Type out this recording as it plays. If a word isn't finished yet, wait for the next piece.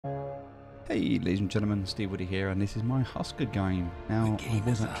Hey ladies and gentlemen, Steve Woody here, and this is my Husker game. Now, I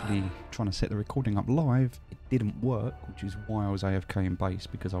was actually trying to set the recording up live. It didn't work, which is why I was AFK in base,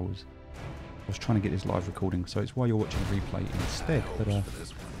 because I was trying to get this live recording, so it's why you're watching the replay instead. But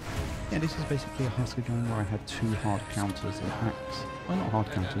yeah, this is basically a Husker game where I had two hard counters and an axe. Well, not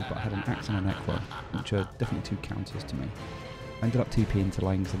hard counters, but I had an axe and a Necro, which are definitely two counters to me. I ended up TPing into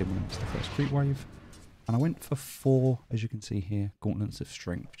lane because I didn't want to miss the first creep wave. And I went for 4, as you can see here, gauntlets of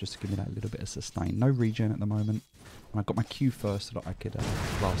strength, just to give me that little bit of sustain. No regen at the moment. And I got my Q first so that I could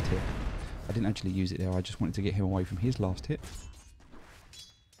last hit. I didn't actually use it there, I just wanted to get him away from his last hit.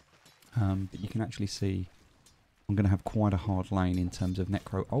 But you can actually see I'm going to have quite a hard lane in terms of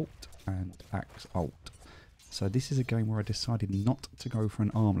Necro ult and Axe ult. So this is a game where I decided not to go for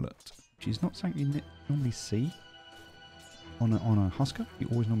an Armlet, which is not something you normally see on a Husker. You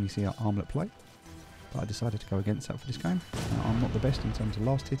always normally see an Armlet play. But I decided to go against that for this game. I'm not the best in terms of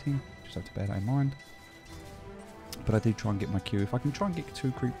last hitting, just have to bear that in mind. But I do try and get my Q. If I can try and get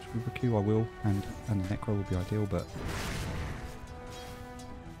 2 creeps with a Q, I will, and Necro will be ideal, but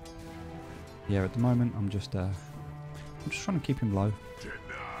yeah, at the moment I'm just trying to keep him low.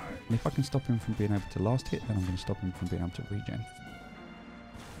 And if I can stop him from being able to last hit, then I'm going to stop him from being able to regen.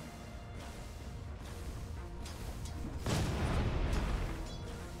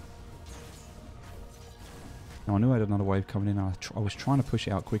 Now I knew I had another wave coming in. I was trying to push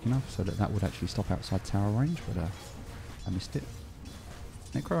it out quick enough so that would actually stop outside tower range, but I missed it.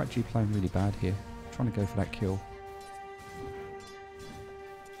 Necro actually playing really bad here, trying to go for that kill.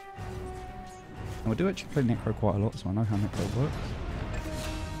 Now I do actually play Necro quite a lot, so I know how Necro works.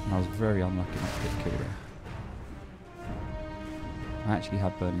 And I was very unlucky not to get the kill there. I actually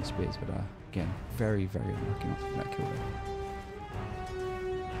had burning spears, but again, very, very unlucky not to get that kill there.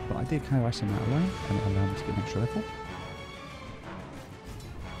 But I did KOS him out alone, and it allowed me to get an extra level.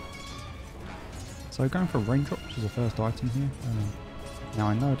 So going for raindrops as a first item here. Now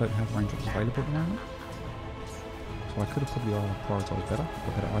I know I don't have raindrops available at the moment, so I could have probably prioritised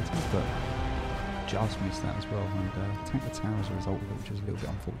better items, but just missed that as well, and tanked the tower as a result of it, which was a little bit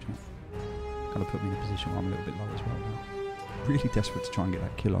unfortunate. Kind of put me in a position where I'm a little bit low as well now. Really desperate to try and get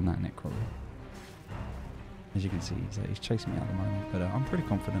that kill on that Necro. As you can see, he's chasing me at the moment, but I'm pretty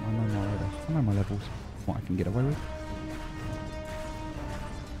confident. I know my levels, what I can get away with.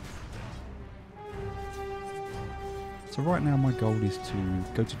 So right now my goal is to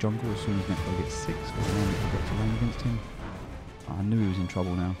go to jungle as soon as Necro gets 6, because I know I've got to lane against him. I knew he was in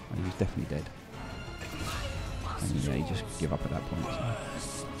trouble now, and he was definitely dead. And yeah, he just gave up at that point.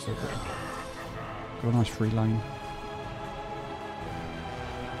 So got a nice free lane.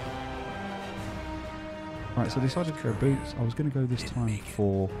 Right, so I decided to go boots. I was going to go this time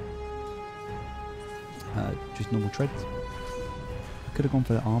for just normal treads. I could have gone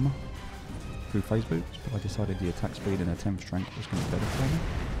for the armour through phase boots, but I decided the attack speed and the 10th strength was going to be better for me.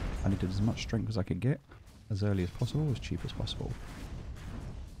 I needed as much strength as I could get, as early as possible, as cheap as possible.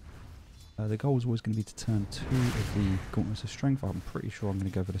 The goal was always going to be to turn 2 of the gauntlets of strength. I'm pretty sure I'm going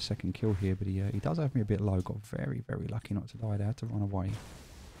to go for the second kill here, but he does have me a bit low. Got very, very lucky not to die there. I had to run away.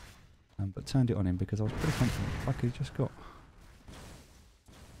 But turned it on him because I was pretty confident if I could have just got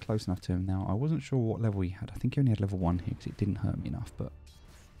close enough to him. Now, I wasn't sure what level he had. I think he only had level 1 here because it didn't hurt me enough, but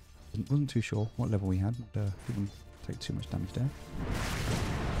wasn't too sure what level he had. Didn't take too much damage there.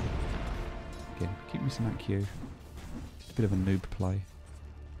 Again, keep missing that Q. Just a bit of a noob play.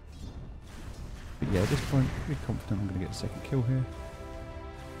 But yeah, at this point, pretty confident I'm going to get a second kill here.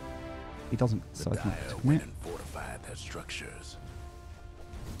 He doesn't decide not to commit.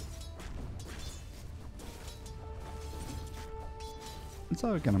 And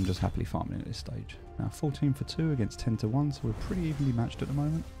so again, I'm just happily farming at this stage. Now 14 for 2 against 10 to 1, so we're pretty evenly matched at the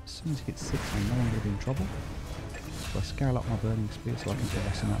moment. As soon as he gets 6, I know I'm going to be in trouble. So I scale up my burning spear so I can get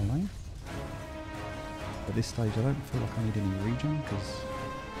less in that lane. At this stage, I don't feel like I need any regen, because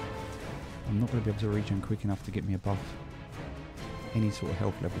I'm not going to be able to regen quick enough to get me above any sort of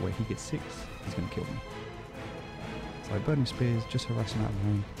health level where he gets 6, he's going to kill me. So burning spears, just harassing out of the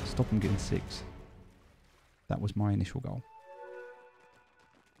lane, stop him getting 6. That was my initial goal.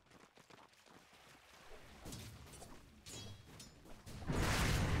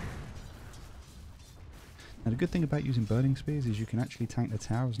 Now the good thing about using burning spears is you can actually tank the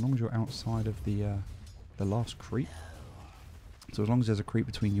tower as long as you're outside of the last creep. So as long as there's a creep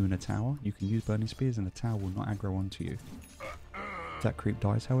between you and a tower, you can use burning spears and the tower will not aggro onto you. If that creep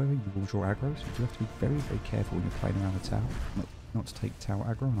dies, however, you will draw aggro, so you do have to be very, very careful when you're playing around the tower, not to take tower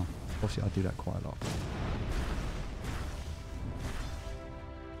aggro, and obviously I do that quite a lot.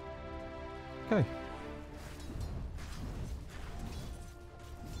 Okay.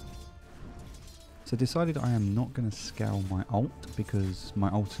 So decided I am not going to scale my ult, because my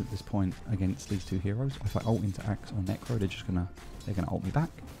ult at this point against these two heroes, if I ult into Axe or Necro, they're gonna ult me back.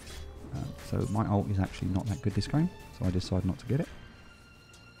 So my ult is actually not that good this game, so I decided not to get it.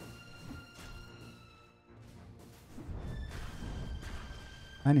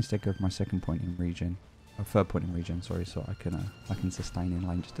 And instead go for my second point in regen, or third point in regen, sorry, so I can sustain in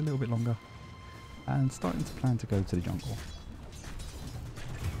lane just a little bit longer. And starting to plan to go to the jungle.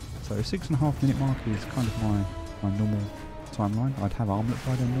 So 6.5 minute mark is kind of my normal timeline. I'd have Armlet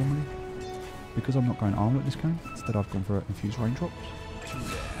by then normally. Because I'm not going Armlet this game, instead I've gone for infused raindrops.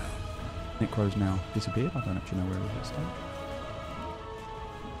 Necro's now disappeared, I don't actually know where he was at start.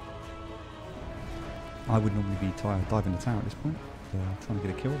 I would normally be diving the tower at this point, trying to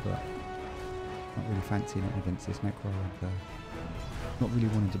get a kill, but not really fancying it against this Necro and not really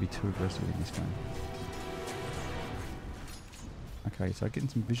wanting to be too aggressive in this game. Okay, so getting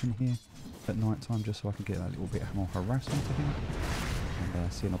some vision here at night time just so I can get a little bit more harassment to him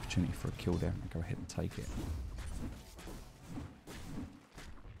and see an opportunity for a kill there and go ahead and take it.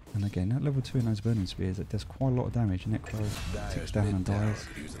 And again, at level 2 in those burning spears, it does quite a lot of damage. Necro ticks down and dies.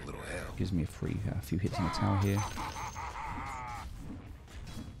 Gives me a few hits on the tower here.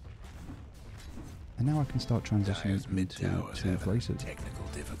 And now I can start transitioning into racers.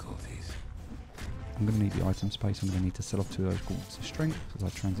 I'm going to need the item space. I'm going to need to sell off 2 of those gauntlets of strength as I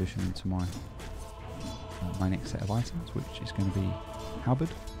transition into my next set of items, which is going to be halberd,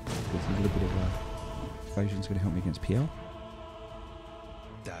 with a little bit of evasion is going to help me against PL.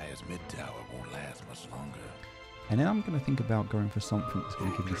 Dire's mid tower won't last much longer. And then I'm going to think about going for something that's going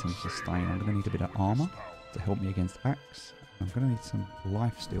to give me some sustain. I'm going to need a bit of armor to help me against Axe. I'm going to need some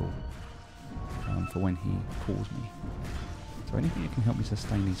life steal for when he calls me. So anything that can help me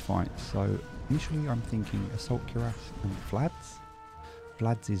sustain these fights. So initially I'm thinking Assault Cuirass and Vlads.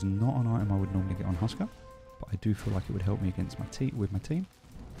 Vlads is not an item I would normally get on Husker, but I do feel like it would help me against my team. Could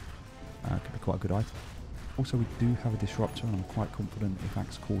be quite a good item. Also, we do have a Disruptor, and I'm quite confident if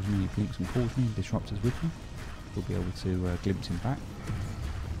Axe calls me, blinks and calls me, Disruptor's with me, we'll be able to glimpse him back.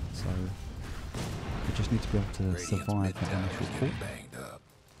 So I just need to be able to survive that initial call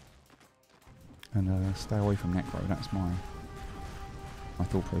and stay away from Necro. That's my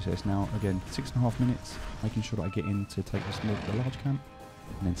thought process. Now, again, 6.5 minutes, making sure that I get in to take the large camp,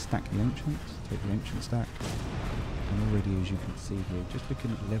 and then stack the Ancients, take the Ancient stack. And already, as you can see here, just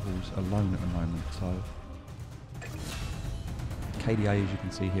looking at levels alone at the moment. So KDA, as you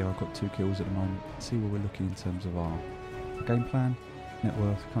can see here, I've got 2 kills at the moment. Let's see where we're looking in terms of our game plan. Net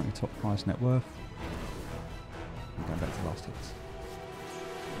worth, currently top price net worth. And going back to last hits.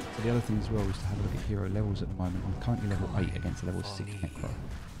 So the other thing as well is to have a look at hero levels at the moment. I'm currently level 8 against a level 6 Necro.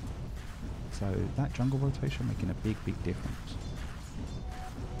 So that jungle rotation making a big difference.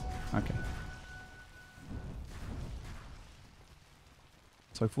 Okay.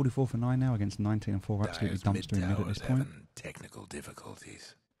 So 44 for 9 now against 19 and 4, absolutely dumpstering mid at this point. Technical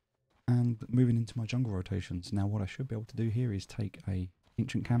difficulties. And moving into my jungle rotations. Now what I should be able to do here is take a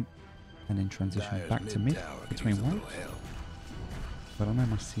ancient camp and then transition back to mid between waves. But I know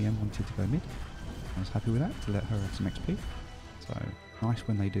my CM wanted to go mid. I was happy with that to let her have some XP. So nice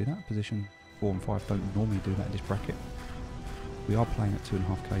when they do that. Position 4 and 5 don't normally do that in this bracket. We are playing at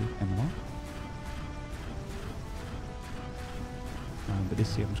 2.5k MMR. But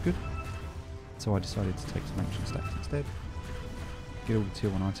this CM was good. So I decided to take some ancient stacks instead. Get all the tier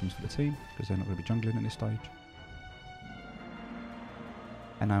 1 items for the team, because they're not going to be jungling at this stage.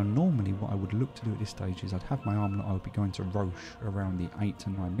 And now normally what I would look to do at this stage is I'd have my Armlet, I would be going to Roche around the 8 to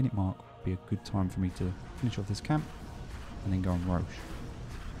 9 minute mark. Would be a good time for me to finish off this camp and then go on Roche.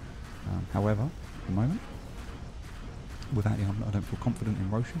 However, at the moment, without the Armlet I don't feel confident in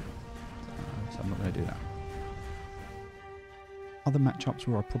Roche, so I'm not going to do that. Other matchups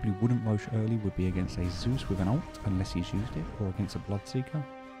where I probably wouldn't Roche early would be against a Zeus with an ult, unless he's used it, or against a Bloodseeker.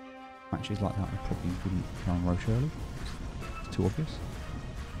 Matches like that I probably wouldn't go and Roche early, it's too obvious.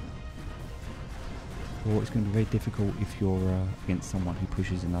 Or it's going to be very difficult if you're against someone who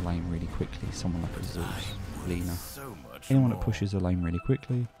pushes in the lane really quickly, someone like a Zeus, Lina. Anyone that pushes the lane really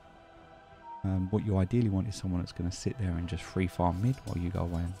quickly, what you ideally want is someone that's going to sit there and just free farm mid while you go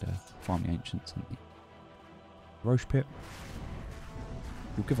away and farm the Ancients and the Roche pit.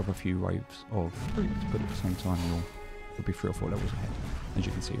 You'll give up a few waves of creeps, but at the same time you'll be 3 or 4 levels ahead. As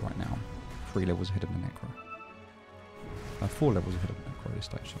you can see right now, 3 levels ahead of the Necro. 4 levels ahead of the Necro at this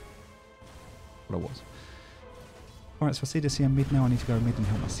stage, so what I was. Alright, so I see the CM mid now. I need to go mid and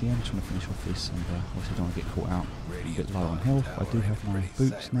help my CM. Just want to finish off this, and obviously don't want to get caught out a bit low on health. I do have my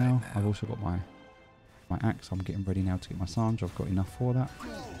boots now. I've also got my my axe. I'm getting ready now to get my Sange. I've got enough for that.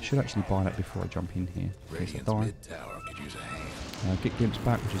 Should actually buy that before I jump in here, in case I die. Get glimpse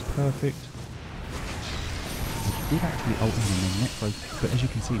back, which is perfect. I did actually ult him and then Necro, but as you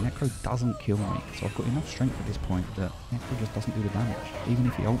can see, Necro doesn't kill me. So I've got enough strength at this point that Necro just doesn't do the damage, even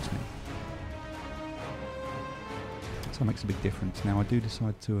if he ults me. So it makes a big difference. Now I do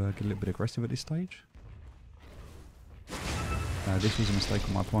decide to get a little bit aggressive at this stage. This was a mistake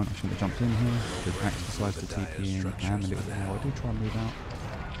on my point. I shouldn't have jumped in here. The axe decides to TP in and a little bit more. I do try and move out.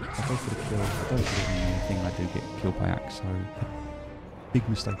 I go for the kill. I don't do anything. I do get killed by axe. So a big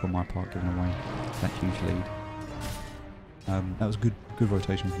mistake on my part, giving away that huge lead. That was good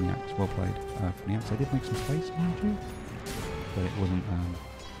rotation from the axe. Well played from the axe. I did make some space, mind you, but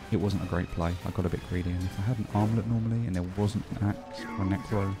it wasn't a great play. I got a bit greedy, and if I had an Armlet normally and there wasn't an axe or a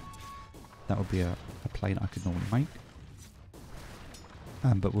Necro, that would be a play that I could normally make.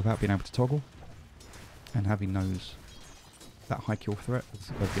 But without being able to toggle and having that high kill threat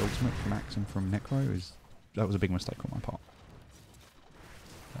of the ultimate from axe and from Necro, that was a big mistake on my part.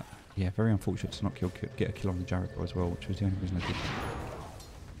 Yeah, very unfortunate to not get a kill on the Jericho as well, which was the only reason I did.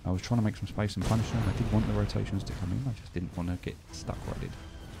 I was trying to make some space and punish them. I did want the rotations to come in, I just didn't want to get stuck where I did.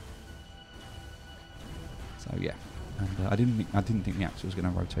 So yeah, and I didn't think the axe was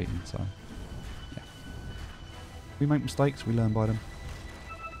going to rotate in, so yeah. We make mistakes, we learn by them.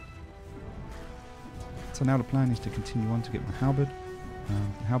 So now the plan is to continue on to get my halberd.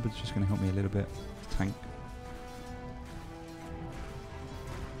 The halberd's just going to help me a little bit to tank.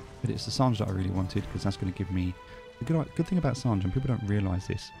 But it's the Sange that I really wanted, because that's going to give me... The good thing about Sange, and people don't realise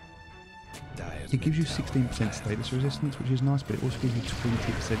this, it gives you 16% status resistance, which is nice, but it also gives you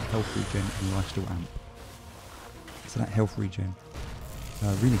 20% health regen and lifesteal amp. So that health regen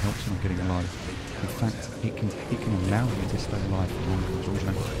really helps when I'm getting alive. In fact, it can allow you to stay alive for longer as long as you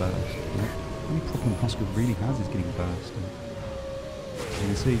don't get burst. The only problem Husker really has is getting burst. And you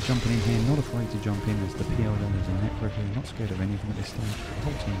can see he's jumping in here, not afraid to jump in. There's the PL there, there's a Necro here, not scared of anything at this stage. The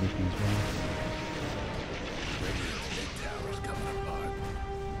whole team with me as well.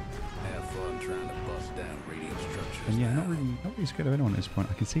 And yeah, not really scared of anyone at this point.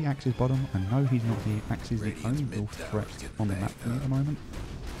 I can see Axe's bottom. I know he's not here. Axe is the only real threat on the map for me at the moment.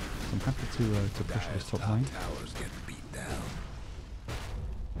 So I'm happy to push this top lane.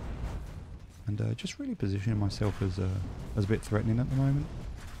 And just really positioning myself as a bit threatening at the moment.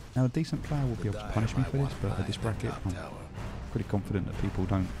 Now a decent player will be able to punish me for this, but at this bracket I'm pretty confident that people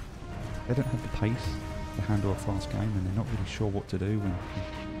don't have the pace to handle a fast game, and they're not really sure what to do when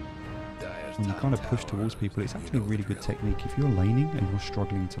you kind of push towards people. It's actually a really good technique. If you're laning and you're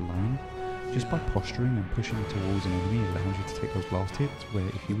struggling to lane, just by posturing and pushing towards an enemy, it allows you to take those blast hits, where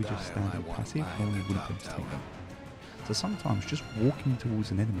if you were just standing passive, no one would be able to take them. So sometimes just walking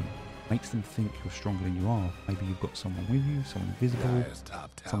towards an enemy makes them think you're stronger than you are. Maybe you've got someone with you, someone invisible.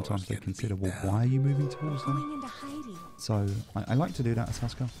 Sometimes they consider, well, why are you moving towards them? So I like to do that as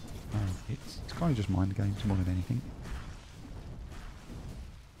Husker. It's kind of just mind games more than anything.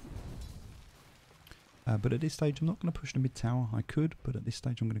 But at this stage, I'm not going to push the mid tower. I could, but at this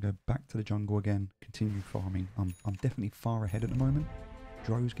stage, I'm going to go back to the jungle again, continue farming. I'm definitely far ahead at the moment.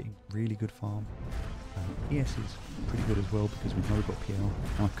 Dro's getting really good farm. ES is pretty good as well, because we know we've got PL.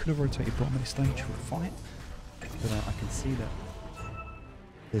 Now I could have rotated bottom at this stage for a fight, but I can see that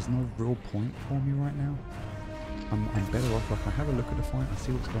there's no real point for me right now. I'm better off, like, I have a look at the fight, I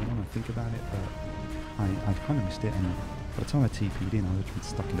see what's going on, I think about it, but I've kind of missed it, and by the time I TP'd in, I would have been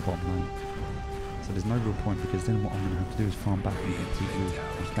stuck in the bottom lane. So there's no real point, because then what I'm going to have to do is farm back and get TP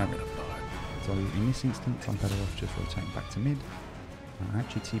and carry. So in this instance, I'm better off just rotating back to mid. I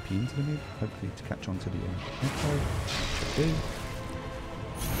actually TP into the mid, hopefully to catch on to the Necro, which I do.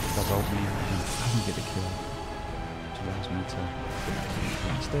 Does ult me and doesn't get the kill, which allows me to get back to the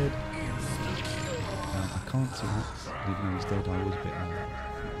instead. I can't see Axe, even though he's dead. I was a bit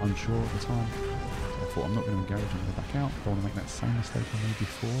unsure at the time. So I thought, I'm not going to engage, I'm going to back out. I don't want to make that same mistake I made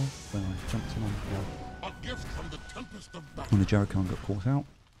before when I jumped in on the Jericho and got caught out.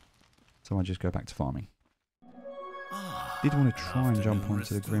 So I just go back to farming. Did want to try and jump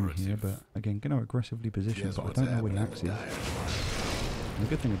onto the Grim here, but again, going to aggressively position, but I don't know where the axe is. And the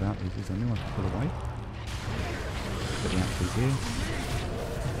good thing about this is I knew I could pull away, but the axe is here.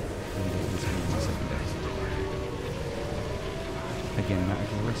 Again, that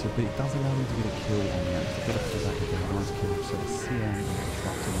aggressive, but it does allow me to get a kill on the axe. I get a pull back and get a nice kill, so the CM is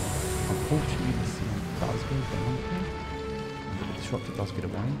disrupted. Unfortunately, the CM does go down here, but the disruptor does get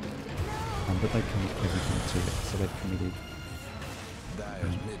away. But they commit everything to it, so they've committed.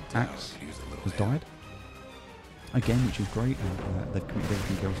 Axe has died again, which is great, and they've committed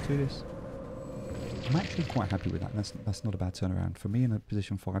everything else to this. I'm actually quite happy with that. That's not a bad turnaround. For me in a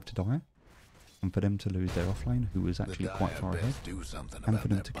position 5 to die, and for them to lose their offlane, who was actually quite far ahead, and for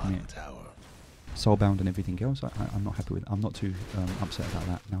them to commit soulbound and everything else, I'm not happy with. I'm not too upset about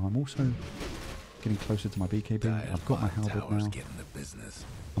that. Now I'm also getting closer to my BKB. I've got my halberd now.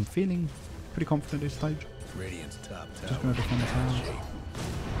 I'm feeling pretty confident at this stage. Just going to defend the towers.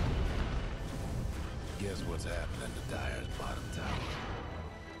 Guess what's happening to Dyer's bottom tower?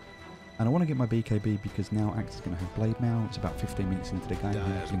 And I want to get my BKB because now Axe is going to have Blade Mail. It's about 15 minutes into the game.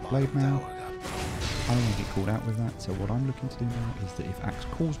 I'm using Blade Mail. I don't want to get called out with that. So what I'm looking to do now is that if Axe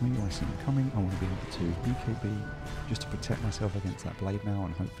calls me or I see him coming, I want to be able to BKB just to protect myself against that Blade Mail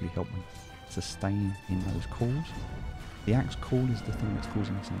and hopefully help me sustain in those calls. The Axe call is the thing that's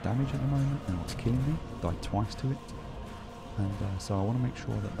causing me some damage at the moment and what's killing me. I died twice to it. And so I want to make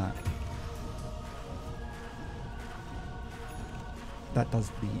sure that that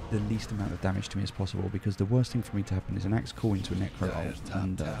does the least amount of damage to me as possible, because the worst thing for me to happen is an Axe call into a Necro ult,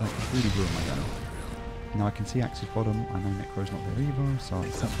 and that could really ruin my game. Now I can see Axe's bottom, I know Necro's not there either, so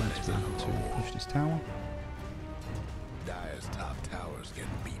I'm confident to be able to push this tower. Dyer's top tower's getting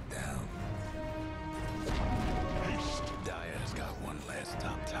beat down. Dyer's got one last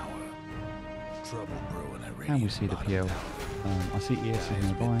top tower. Trouble brewing at And we see the PL. I see ES is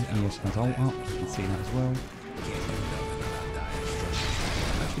nearby, ES has ult up, you can see that as well.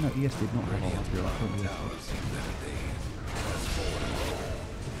 Actually no, ES did not have ult up here, I thought ES did.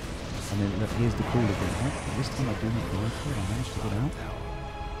 And then look, here's the call again, right? This time I do not go for it, I managed to get out.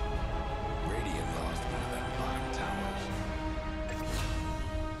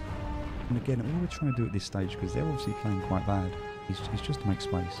 And again, all we're trying to do at this stage, because they're obviously playing quite bad, is just to make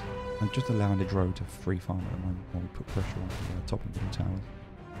space. And just allowing the Dro to free farm at the moment while we put pressure on the top and middle towers.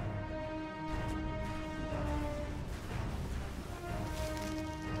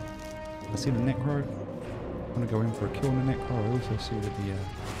 I see the Necro. I'm going to go in for a kill on the Necro. I also see that the...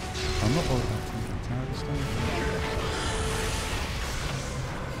 I'm not worried about taking the tower this stage.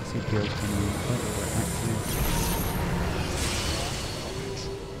 I see PL's coming in quite active.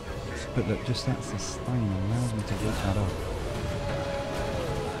 But look, just that sustain allows me to get that up.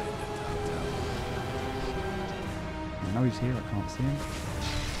 I know he's here, I can't see him.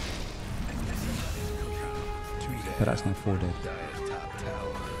 But that's now 4 dead.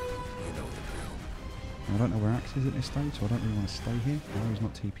 I don't know where Axe is at this stage, so I don't really want to stay here. I know he's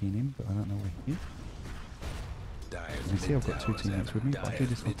not TPing in, but I don't know where he is. You can see I've got 2 teammates with me, but I do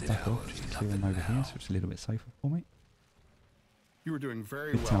just want to back off just to clear him over here, so it's a little bit safer for me. You were doing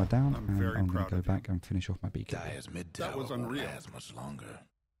very Mid tower down, and I'm going to go back and finish off my BK. That was unreal. Much longer.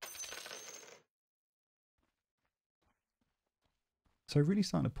 So really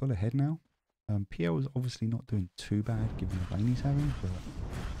starting to pull ahead now. PL is obviously not doing too bad given the lane he's having, but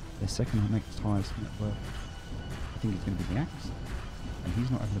their second next highest net worth, I think it's going to be the Axe, and he's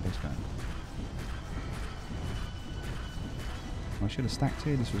not having the best game. I should have stacked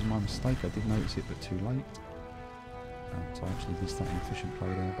here, this was my mistake, I did notice it but too late. So I actually missed that inefficient play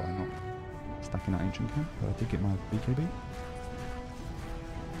there by not stacking that ancient camp, but I did get my BKB.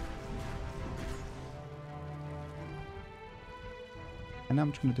 And now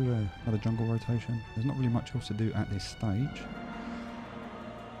I'm just going to do another jungle rotation. There's not really much else to do at this stage.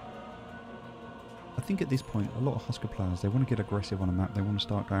 I think at this point, a lot of Husker players, they want to get aggressive on a map. They want to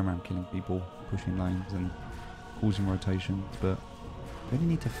start going around killing people, pushing lanes and causing rotations, but they only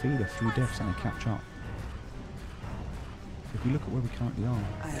need to feed a few deaths and they catch up. If we look at where we currently are,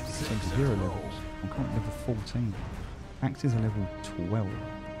 it's like 0 levels. I'm currently level 14. Axe is a level 12.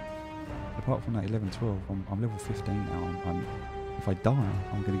 Apart from that 11, 12, I'm level 15 now. If I die,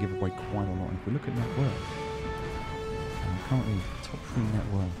 I'm going to give away quite a lot. And if we look at net worth, I'm currently top 3 net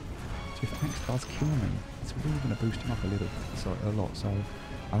worth. So if Axe does kill me, it's really going to boost him up a lot. So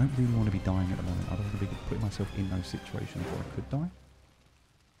I don't really want to be dying at the moment. I don't want to be putting myself in those situations where I could die.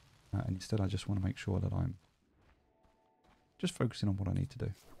 And instead, I just want to make sure that I'm just focusing on what I need to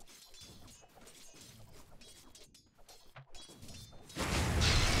do.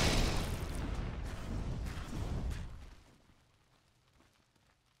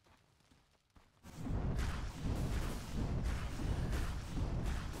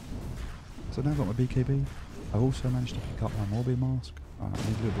 So now I've got my BKB. I've also managed to pick up my Morbid Mask. I need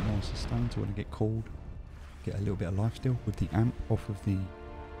a little bit more sustain to when I get called. Get a little bit of life steal with the amp off of the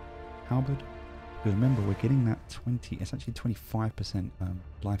halberd. Because remember, we're getting that 20, it's actually 25%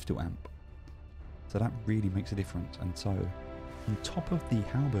 lifesteal amp. So that really makes a difference. And so, on top of the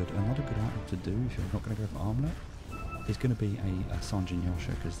halberd, another good item to do if you're not going to go for Armlet is going to be a Sanjin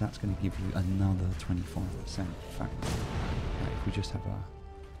Yasha, because that's going to give you another 25% factor. If we just have a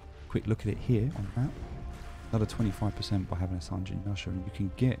quick look at it here on the map. Another 25% by having a Sanjin Yasha, and you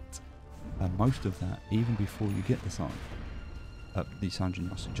can get most of that even before you get the Sanjin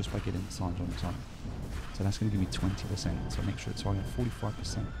Yasha, just by getting the Sanjin on its own. So that's going to give me 20%, so an extra, so I have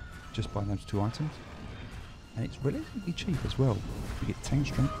 45% just buying those 2 items. And it's relatively cheap as well. You get 10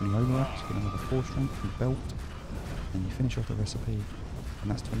 strength from the overlaps, you get another 4 strength from the belt, and you finish off the recipe,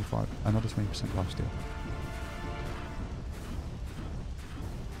 and that's another 20% lifesteal.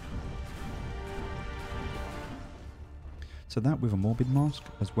 So that with a Morbid Mask,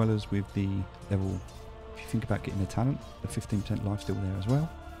 as well as with the level, if you think about getting the talent, the 15% lifesteal there as well.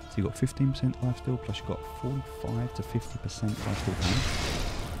 So you've got 15% lifesteal, plus you've got 45 to 50% lifesteal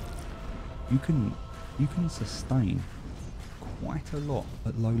damage. You can sustain quite a lot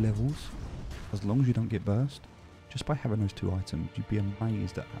at low levels, as long as you don't get burst, just by having those 2 items. You'd be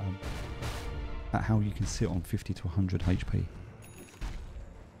amazed at how you can sit on 50 to 100 HP.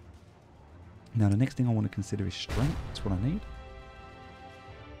 Now the next thing I want to consider is strength. That's what I need.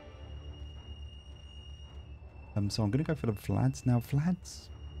 So I'm going to go for the Vlads. Now Vlads,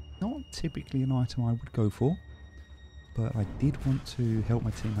 not typically an item I would go for, but I did want to help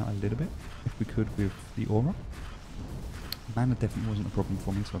my team out a little bit, if we could, with the aura. Mana definitely wasn't a problem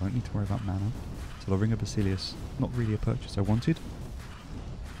for me, so I don't need to worry about mana. So the Ring of Basilius, not really a purchase I wanted,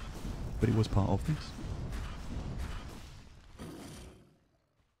 but it was part of this.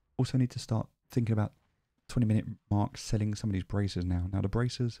 Also need to start thinking about 20-minute mark selling some of these bracers now. Now the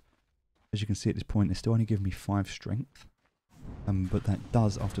bracers, as you can see at this point, they're still only giving me 5 strength, but that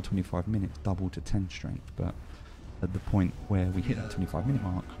does, after 25 minutes, double to 10 strength. But at the point where we hit that 25-minute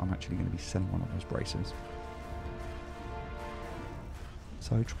mark, I'm actually going to be selling one of those bracers.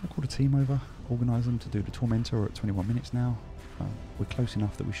 So try to call the team over, organise them to do the Tormentor. We're at 21 minutes now. We're close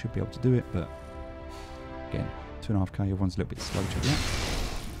enough that we should be able to do it, but again, 2.5k, everyone's a little bit slow to react.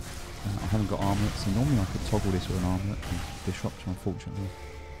 I haven't got Armlet, so normally I could toggle this with an Armlet and Bishop, so unfortunately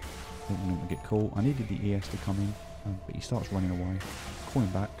I didn't want him to get caught. I needed the ES to come in, but he starts running away. Call him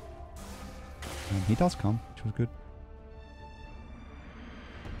back. He does come, which was good.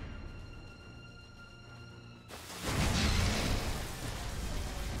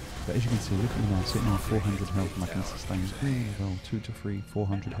 But as you can see, look at me now, sitting on 400 health, and I can sustain really well, 2 to 3,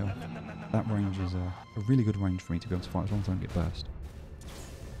 400 health. That range is a really good range for me to be able to fight as long as I don't get burst.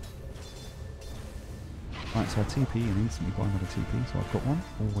 Right, so I TP and instantly buy another TP, so I've got one.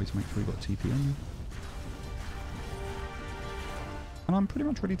 Always make sure you've got TP on you. And I'm pretty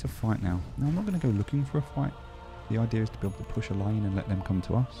much ready to fight now. Now I'm not going to go looking for a fight. The idea is to be able to push a lane and let them come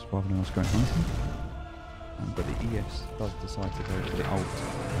to us, rather than us going hunting. But the ES does decide to go for the ult.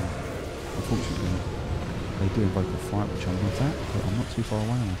 Unfortunately, they do invoke a fight, which I'm not at, but I'm not too far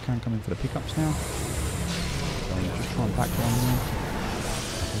away and I can come in for the pickups now. So just try and backline them.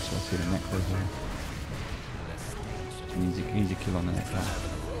 Also I see the Necro here. Easy kill on the Necro.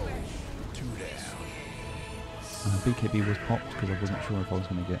 BKB was popped because I wasn't sure if I was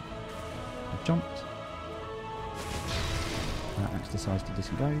going to get jumped. Axe decides to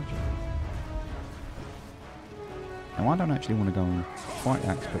disengage. Now I don't actually want to go and fight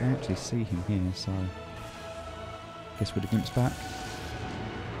Axe, but I actually see him here, so I guess with the glimpse back,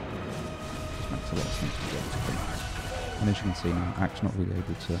 just makes a lot of sense to be able to beat. And as you can see now, Axe not really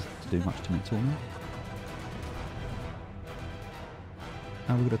able to do much to me at all now.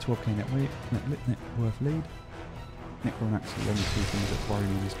 And we've got a 12k net worth lead. Necro and Axe are the only 2 things that worry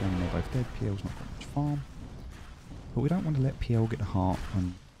me in this game, and they're both dead. PL's not got much farm. But we don't want to let PL get the heart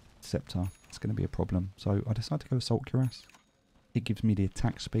and Scepter. It's going to be a problem. So I decided to go Assault Cuirass. It gives me the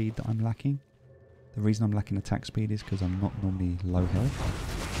attack speed that I'm lacking. The reason I'm lacking attack speed is because I'm not normally low health.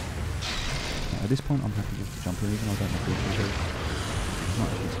 At this point I'm happy just to jump in, even though I don't have the ability. I'm not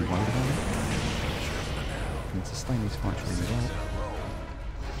actually too worried about it. I can sustain these fights really well.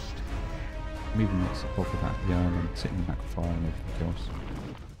 I'm even not bothered about the and sitting in back fire and everything else.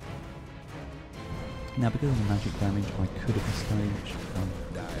 Now because of the magic damage, I could at this stage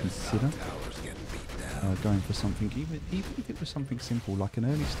consider going for something, even if it was something simple, like an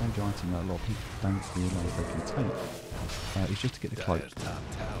early stage item that a lot of people don't realise they can take, is just to get the cloak.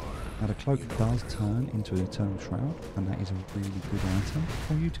 Now the cloak does turn into an Eternal Shroud, and that is a really good item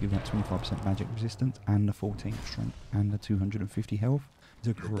for you to give that 25% magic resistance, and the 14 strength, and the 250 health. It's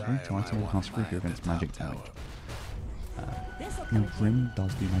a great item on Husker if you're against magic damage. Now Grim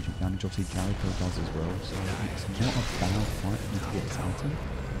does do magic damage, obviously Jericho does as well, so it's not a bad fight for me to get this item.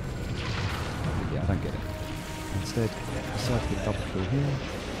 But yeah, I don't get it. Instead, I decide to get double kill here. I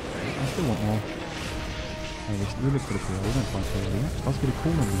still want more. Hey, we look for the kill, we don't fight early. I was going to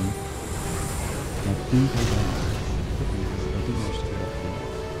call on you. And I do go down. I do manage to get that kill.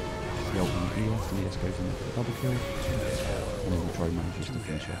 ES, the ES goes in there for the double kill, and then the Dro manages to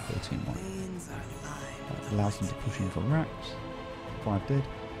finish off for a team wipe. That allows them to push in for racks. 5 dead.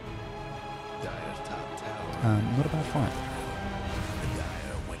 Not a bad fight.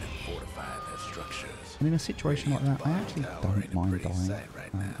 And in a situation like that, I actually don't mind dying.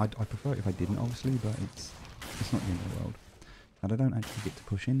 I'd prefer it if I didn't, obviously, but it's not the end of the world. And I don't actually get to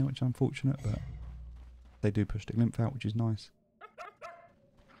push in, which is unfortunate, but they do push the Glymph out, which is nice.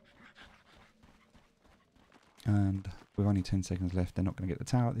 And with only 10 seconds left, they're not going to get the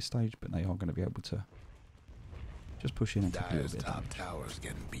tower at this stage, but they are going to be able to just push in and take a little bit of damage. Tower's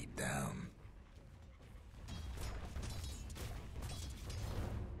getting beat down.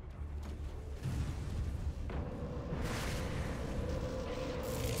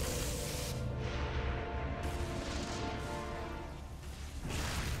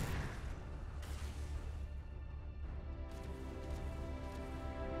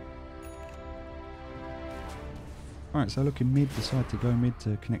 Alright, so looking mid, decide to go mid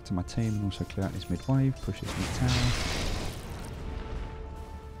to connect to my team and also clear out this mid wave, push this mid tower.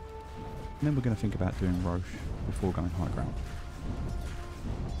 And then we're going to think about doing Roche before going high ground.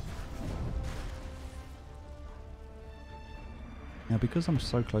 Now because I'm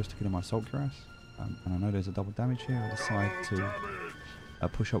so close to killing my Assault Cuirass, and I know there's a double damage here, I decide to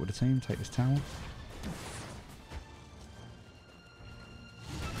push up with the team, take this tower.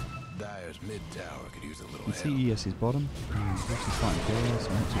 Mid tower could use a little you can see ES's bottom, and he's actually fighting Gale,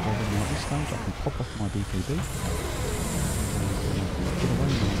 so I'm not too bothered now at this stage. I can pop off my BKB. Get away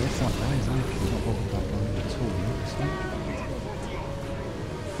now, they're quite lazy, he's not bothered about going at all at this stage.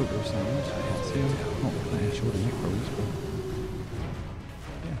 Thought there was something else, I can't see him. Not really sure the Necro is, but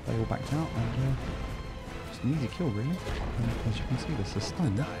yeah, they all backed out, and just an easy kill really. And as you can see, the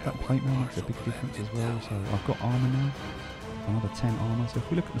sustain, that plate mail makes a big difference as well, so I've got armour now. Another 10 armour. So if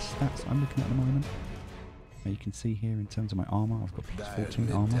we look at the stats I'm looking at the moment, you can see here in terms of my armour, I've got plus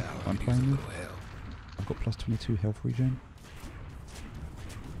 14 armour I'm playing with. I've got plus 22 health regen.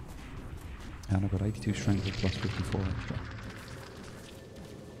 And I've got 82 strength with plus 54 extra.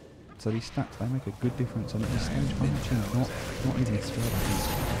 So these stats, they make a good difference, and at this stage I'm actually not even scared.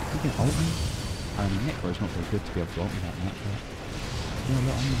 I can ult me. I mean, Necro's not very good to be able to ult me like that, but yeah,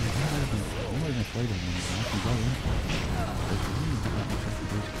 look, I'm not even afraid of them. I can go in. There's really not that much I can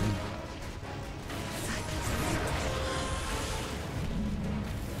do to kill them.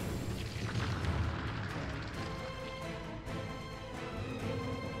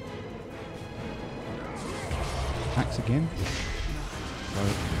 Axe again. So,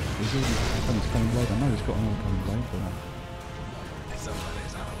 he's already done his cunning blade. I know he's got another cunning blade, but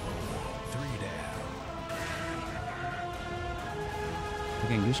Somebody's on a roll. 3 down.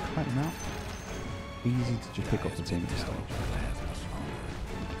 again, just cut him out. Easy to just pick off the team at this stage.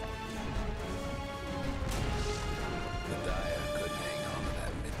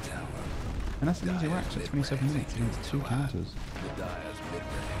 And that's an easy rack at 27 minutes against 2 counters. The Dire's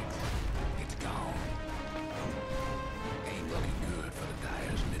mid-ranks. It's gone. Ain't looking good for the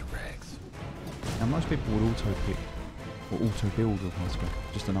Dire's mid-ranks. Now most people would auto pick or auto build with Husker,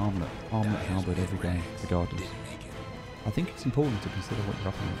 just an armlet halberd every game, regardless. I think it's important to consider what you're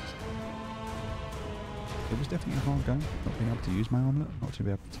up against. It was definitely a hard game, not being able to use my armlet, not to be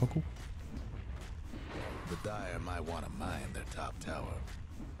able to toggle. The Dire might want to mine their top tower.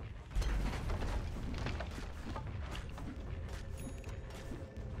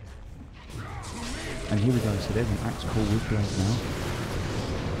 And here we go, so there's an axe call with blade now.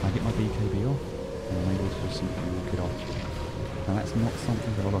 I get my BKB off, and I'm able to simply walk it off. Now that's not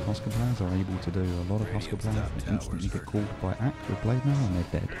something that a lot of Husker players are able to do. A lot of Husker players instantly get called by axe with blade now and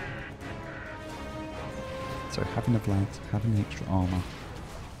they're dead. So having the blades, having the extra armour,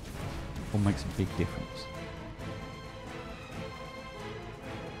 all makes a big difference.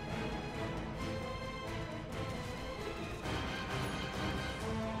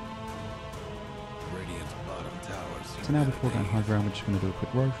 So now before going high ground, we're just going to do a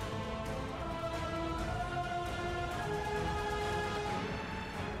quick Roche.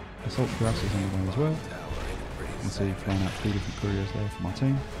 Assault Cuirass is on the way as well. You can see flying out 3 different couriers there for my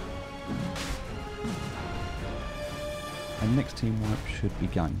team. And next team wipe should be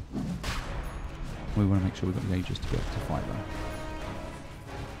game. We want to make sure we've got the Aegis to be able to fight them.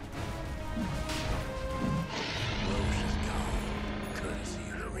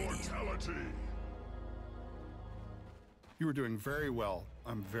 You were doing very well.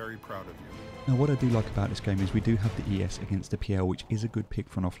 I'm very proud of you. Now what I do like about this game is we do have the ES against the PL, which is a good pick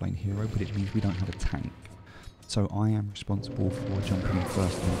for an offlane hero, but it means we don't have a tank. So I am responsible for jumping in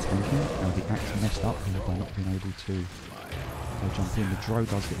first and tanking. Now the axe messed up here by not being able to they jump in. The Dro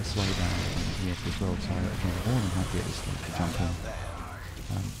does get the slowdown on the edge as well, so again, more than happy at this stage to jump in.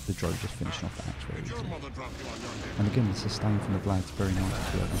 The Dro just finishing off the axe very easily. And again, the sustain from the Vlad's very nice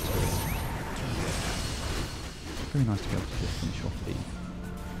to be able to... Very nice to be able to just finish off the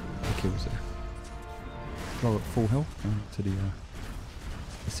kills there. Dro at full health going to the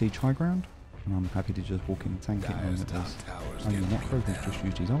siege high ground. And I'm happy to just walk in and tank it, knowing that there's only Necro who's just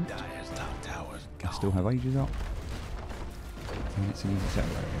used his ult. I still have ages up. And it's an easy set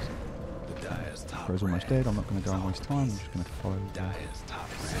of areas. Necro's almost dead, I'm not going to go and waste time, I'm just going to follow the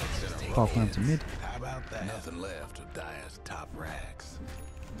path down to mid. Nothing left of Dire's top racks.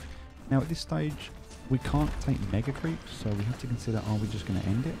 Now at this stage, we can't take mega creeps, so we have to consider, are we just going to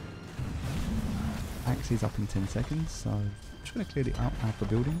end it? Axe is up in 10 seconds, so I'm just going to clear it out the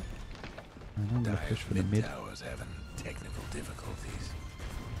building. And I'm going to push for the mid. Towers having technical difficulties.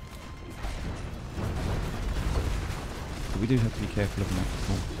 But we do have to be careful of the next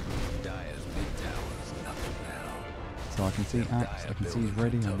call. Dire's mid towers nothing now. So I can see Axe, I can see he's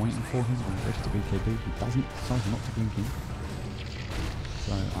ready, I'm waiting for him, I'm ready to BKB. He doesn't, decides not to blink in.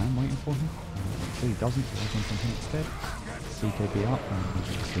 So I am waiting for him. So he doesn't, so he's on something instead. BKB up, and as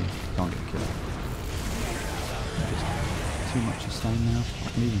you can see, can't get a kill. Just too much sustain now. I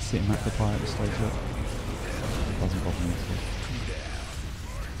can even sit him at the fire at this stage, look. It doesn't bother me at all.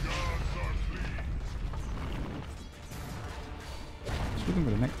 Just looking for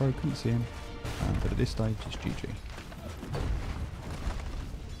the Necro, couldn't see him. But at this stage, it's GG.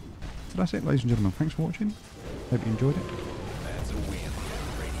 So that's it, ladies and gentlemen. Thanks for watching. Hope you enjoyed it. That's a win.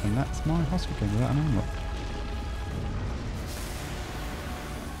 And that's my Husker game without an Armlet.